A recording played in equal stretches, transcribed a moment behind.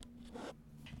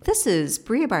This is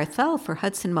Bria Barthel for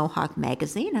Hudson Mohawk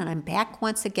Magazine, and I'm back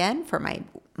once again for my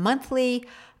monthly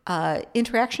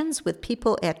interactions with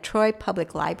people at Troy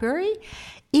Public Library.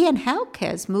 Ian Houck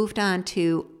has moved on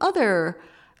to other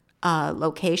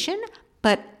location,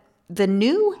 but the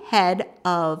new head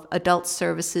of Adult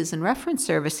Services and Reference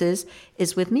Services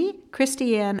is with me,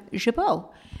 Christiane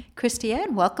Gibault.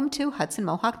 Christiane, welcome to Hudson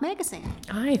Mohawk Magazine.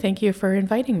 Hi, thank you for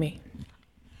inviting me.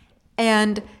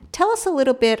 And tell us a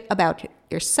little bit about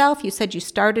yourself. You said you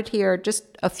started here just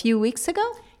a few weeks ago?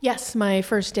 Yes, my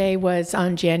first day was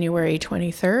on January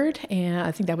 23rd, and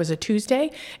I think that was a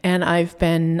Tuesday, and I've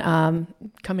been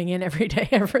coming in every day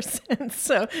ever since,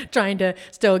 so trying to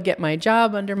still get my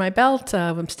job under my belt.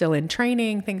 I'm still in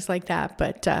training, things like that,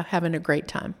 but having a great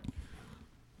time.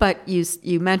 But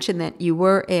you mentioned that you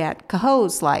were at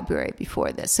Cohoes Library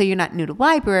before this, so you're not new to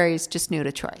libraries, just new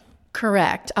to Troy.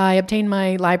 Correct. I obtained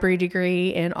my library degree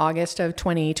in August of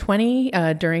 2020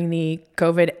 during the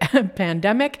COVID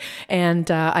pandemic, and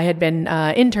I had been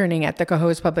interning at the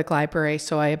Cohoes Public Library,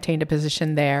 so I obtained a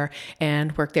position there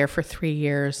and worked there for 3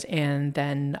 years, and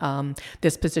then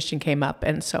this position came up,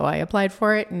 and so I applied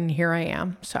for it, and here I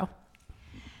am. So,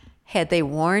 had they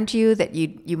warned you that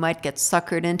you might get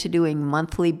suckered into doing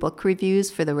monthly book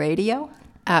reviews for the radio?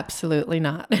 Absolutely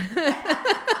not.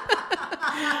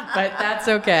 But that's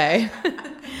okay.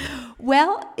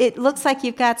 Well, it looks like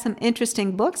you've got some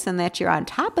interesting books and that you're on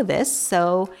top of this.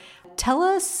 So tell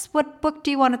us, what book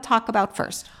do you want to talk about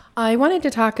first? I wanted to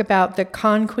talk about the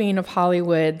con queen of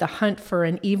Hollywood, the hunt for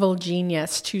an evil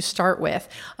genius, to start with.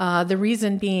 The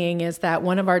reason being is that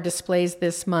one of our displays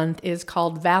this month is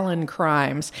called Valen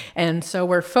Crimes. And so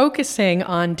we're focusing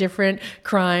on different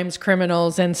crimes,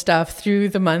 criminals, and stuff through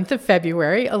the month of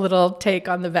February, a little take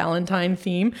on the Valentine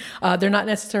theme. They're not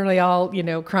necessarily all,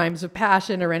 crimes of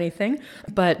passion or anything,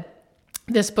 but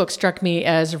this book struck me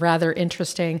as rather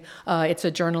interesting. It's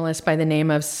a journalist by the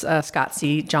name of Scott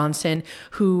C. Johnson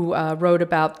who wrote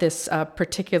about this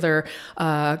particular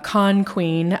con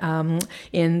queen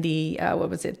in the,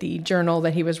 the journal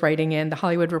that he was writing in, The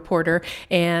Hollywood Reporter.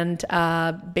 And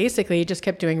basically he just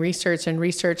kept doing research,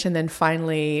 and then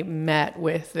finally met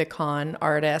with the con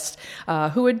artist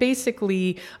who had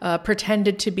basically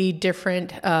pretended to be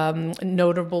different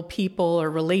notable people or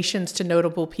relations to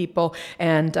notable people,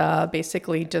 and basically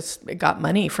just got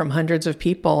money from hundreds of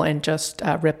people and just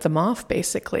ripped them off,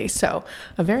 basically. So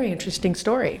a very interesting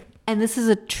story. And this is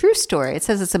a true story. It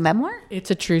says it's a memoir?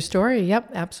 It's a true story. Yep,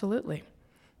 absolutely.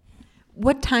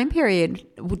 What time period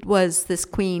was this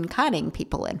queen conning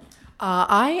people in?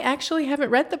 I actually haven't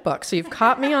read the book, so you've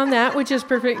caught me on that, which is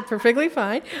perfectly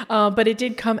fine. But it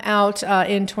did come out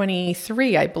in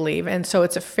 23, I believe, and so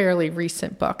it's a fairly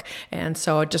recent book. And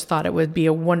so I just thought it would be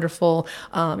a wonderful,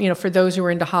 for those who are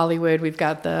into Hollywood, we've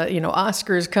got the,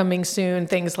 Oscars coming soon,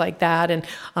 things like that, and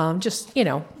just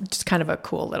kind of a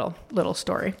cool little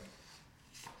story.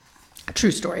 A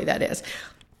true story, that is.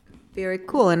 Very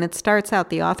cool. And it starts out,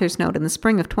 the author's note, in the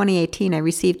spring of 2018, I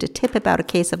received a tip about a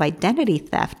case of identity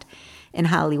theft in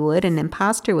Hollywood. An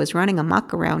imposter was running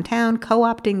amok around town,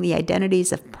 co-opting the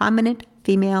identities of prominent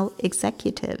female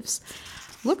executives.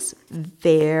 Looks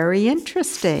very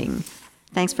interesting.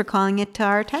 Thanks for calling it to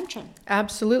our attention.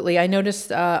 Absolutely. I noticed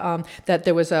that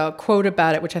there was a quote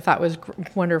about it, which I thought was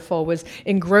wonderful, was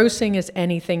engrossing as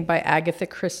anything by Agatha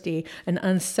Christie, and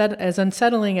as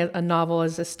unsettling as a novel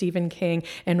as a Stephen King,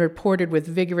 and reported with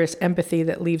vigorous empathy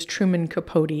that leaves Truman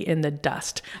Capote in the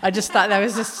dust. I just thought that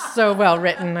was just so well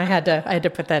written. I had to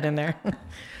put that in there.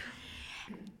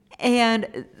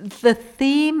 And the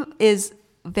theme is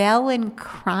Valen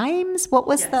Crimes? What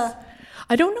was the...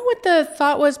 I don't know what the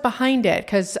thought was behind it,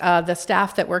 because the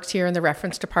staff that works here in the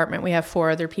reference department, we have 4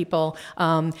 other people,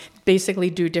 basically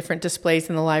do different displays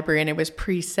in the library, and it was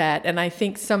preset. And I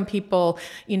think some people,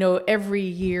 every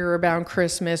year around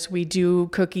Christmas, we do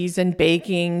cookies and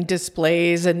baking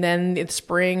displays, and then it's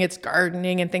spring, it's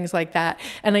gardening and things like that.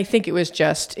 And I think it was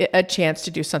just a chance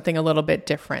to do something a little bit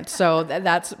different. So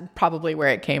that's probably where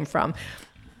it came from.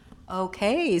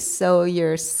 Okay, so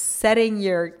you're setting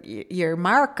your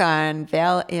mark on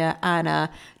a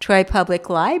Troy Public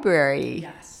Library.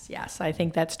 Yes, I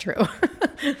think that's true.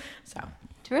 So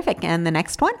terrific. And the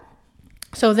next one?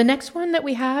 So the next one that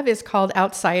we have is called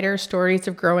Outsider, Stories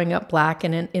of Growing Up Black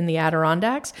in the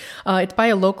Adirondacks. It's by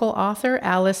a local author,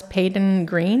 Alice Payton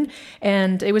Green,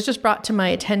 and it was just brought to my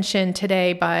attention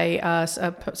today by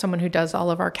someone who does all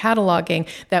of our cataloging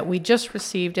that we just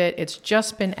received it. It's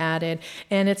just been added,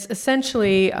 and it's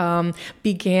essentially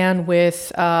began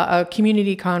with a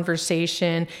community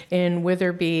conversation in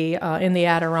Witherby in the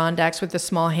Adirondacks with the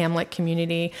small hamlet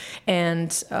community,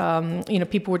 and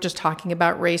people were just talking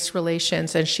about race relations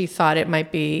experiences, and she thought it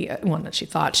might be, well, not she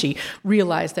thought, she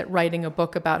realized that writing a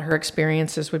book about her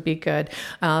experiences would be good.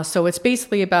 So it's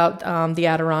basically about the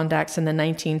Adirondacks in the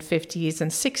 1950s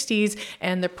and 60s,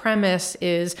 and the premise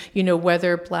is,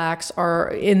 whether blacks are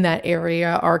in that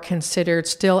area are considered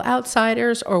still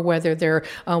outsiders or whether they're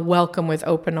welcome with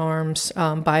open arms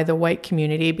by the white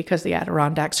community, because the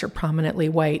Adirondacks are prominently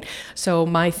white. So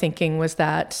my thinking was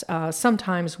that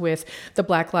sometimes with the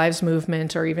Black Lives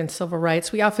Movement or even civil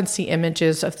rights, we often see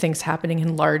images of things happening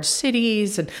in large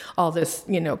cities and all this,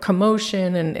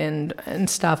 commotion and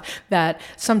stuff, that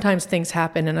sometimes things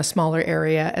happen in a smaller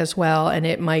area as well. And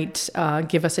it might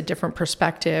give us a different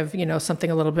perspective,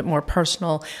 something a little bit more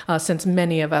personal, since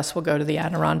many of us will go to the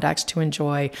Adirondacks to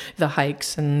enjoy the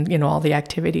hikes and, all the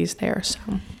activities there. So.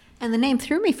 And the name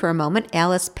threw me for a moment,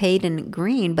 Alice Payden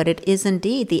Green, but it is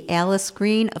indeed the Alice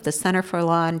Green of the Center for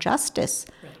Law and Justice.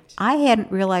 Right. I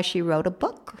hadn't realized she wrote a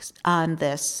book on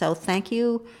this, so thank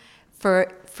you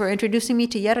for introducing me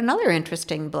to yet another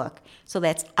interesting book. So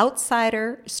that's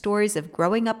Outsider: Stories of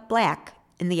Growing Up Black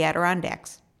in the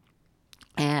Adirondacks.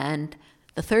 And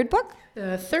the third book?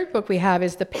 The third book we have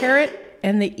is The Parrot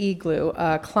and the Igloo,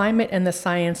 Climate and the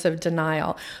Science of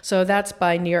Denial. So that's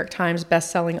by New York Times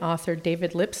bestselling author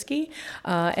David Lipsky.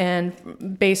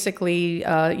 And basically,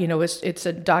 it's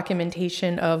a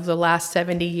documentation of the last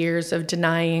 70 years of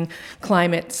denying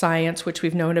climate science, which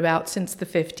we've known about since the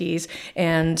 50s,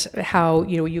 and how,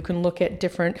 you can look at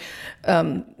different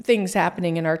things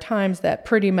happening in our times that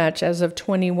pretty much as of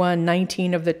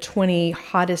 19 of the 20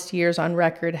 hottest years on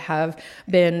record have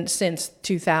been since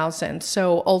 2000.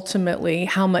 So ultimately,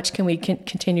 how much can we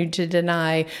continue to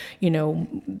deny,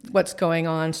 what's going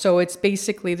on? So it's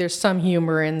basically, there's some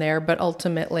humor in there, but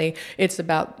ultimately it's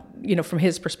about, from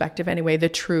his perspective anyway, the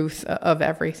truth of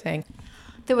everything.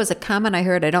 There was a comment I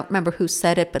heard, I don't remember who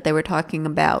said it, but they were talking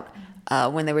about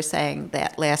when they were saying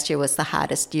that last year was the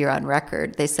hottest year on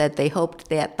record. They said they hoped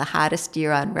that the hottest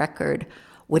year on record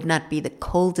would not be the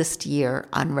coldest year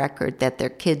on record that their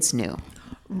kids knew.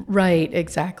 Right,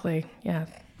 exactly, yeah.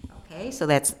 Okay, so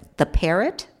that's The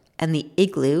Parrot and the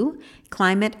Igloo,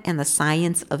 Climate and the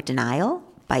Science of Denial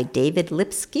by David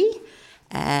Lipsky.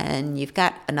 And you've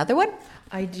got another one?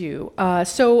 I do.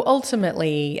 So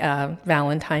ultimately,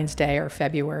 Valentine's Day or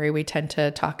February, we tend to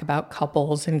talk about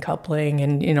couples and coupling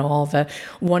and, all the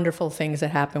wonderful things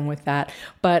that happen with that.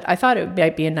 But I thought it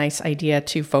might be a nice idea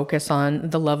to focus on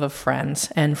the love of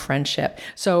friends and friendship.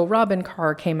 So Robin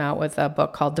Carr came out with a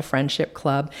book called The Friendship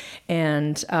Club.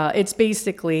 And it's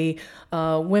basically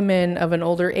women of an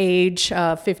older age,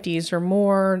 50s or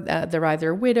more. They're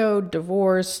either widowed,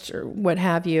 divorced, or what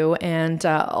have you. And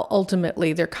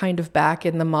ultimately, they're kind of back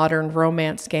in the modern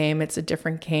romance game. It's a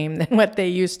different game than what they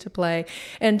used to play,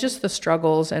 and just the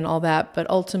struggles and all that. But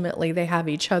ultimately, they have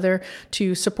each other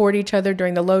to support each other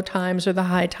during the low times or the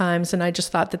high times. And I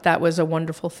just thought that was a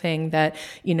wonderful thing, that,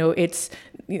 it's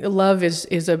love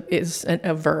is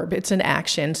a verb. It's an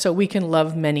action. So we can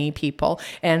love many people.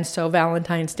 And so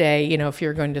Valentine's Day, if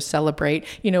you're going to celebrate,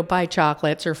 buy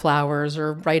chocolates or flowers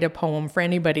or write a poem for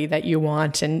anybody that you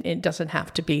want. And it doesn't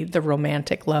have to be the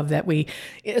romantic love that we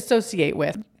associate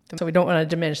with. So we don't want to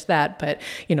diminish that, but,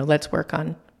 let's work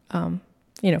on,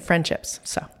 friendships.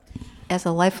 So, as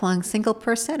a lifelong single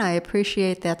person, I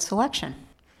appreciate that selection.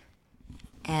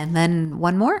 And then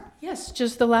one more? Yes,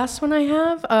 just the last one I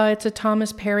have. It's a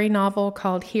Thomas Perry novel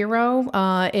called Hero.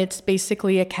 It's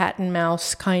basically a cat and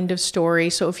mouse kind of story.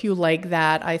 So if you like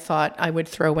that, I thought I would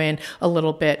throw in a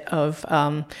little bit of,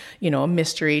 a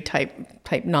mystery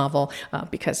type novel,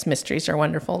 because mysteries are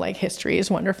wonderful, like history is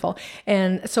wonderful.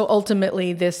 And so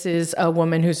ultimately, this is a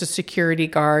woman who's a security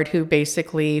guard who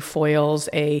basically foils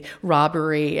a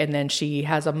robbery, and then she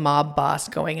has a mob boss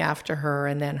going after her,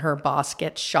 and then her boss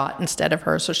gets shot instead of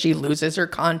her, so she loses her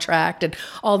contract, and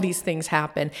all these things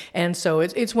happen. And so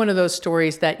it's one of those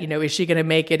stories that, is she going to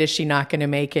make it? Is she not going to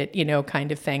make it?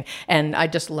 Kind of thing. And I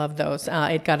just love those.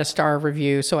 It got a star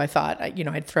review, so I thought,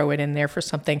 I'd throw it in there for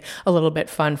something a little bit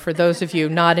fun for those of you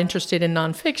not interested in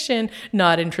nonfiction,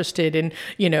 not interested in,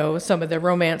 some of the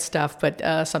romance stuff,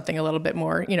 but something a little bit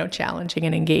more, challenging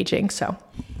and engaging. So.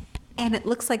 And it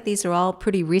looks like these are all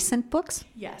pretty recent books?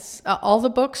 Yes. All the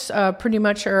books pretty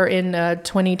much are in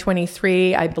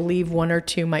 2023. I believe one or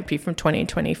two might be from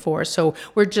 2024. So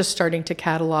we're just starting to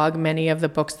catalog many of the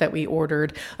books that we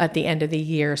ordered at the end of the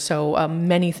year. So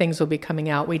many things will be coming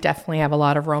out. We definitely have a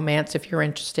lot of romance if you're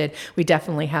interested. We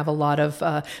definitely have a lot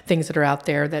of things that are out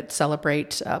there that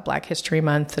celebrate Black History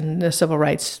Month and the Civil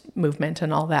Rights Movement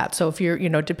and all that. So if you're,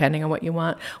 depending on what you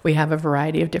want, we have a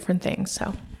variety of different things.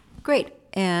 So great.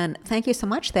 And thank you so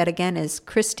much. That again is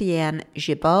Christiane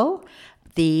Gibault,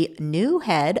 the new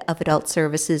head of Adult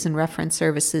Services and Reference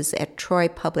Services at Troy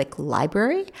Public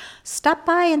Library. Stop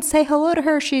by and say hello to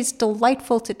her. She's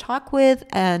delightful to talk with,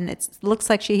 and it looks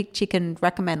like she can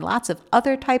recommend lots of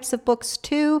other types of books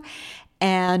too.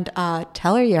 And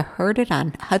tell her you heard it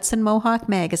on Hudson Mohawk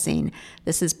Magazine.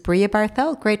 This is Bria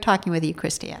Barthel. Great talking with you,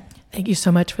 Christiane. Thank you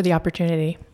so much for the opportunity.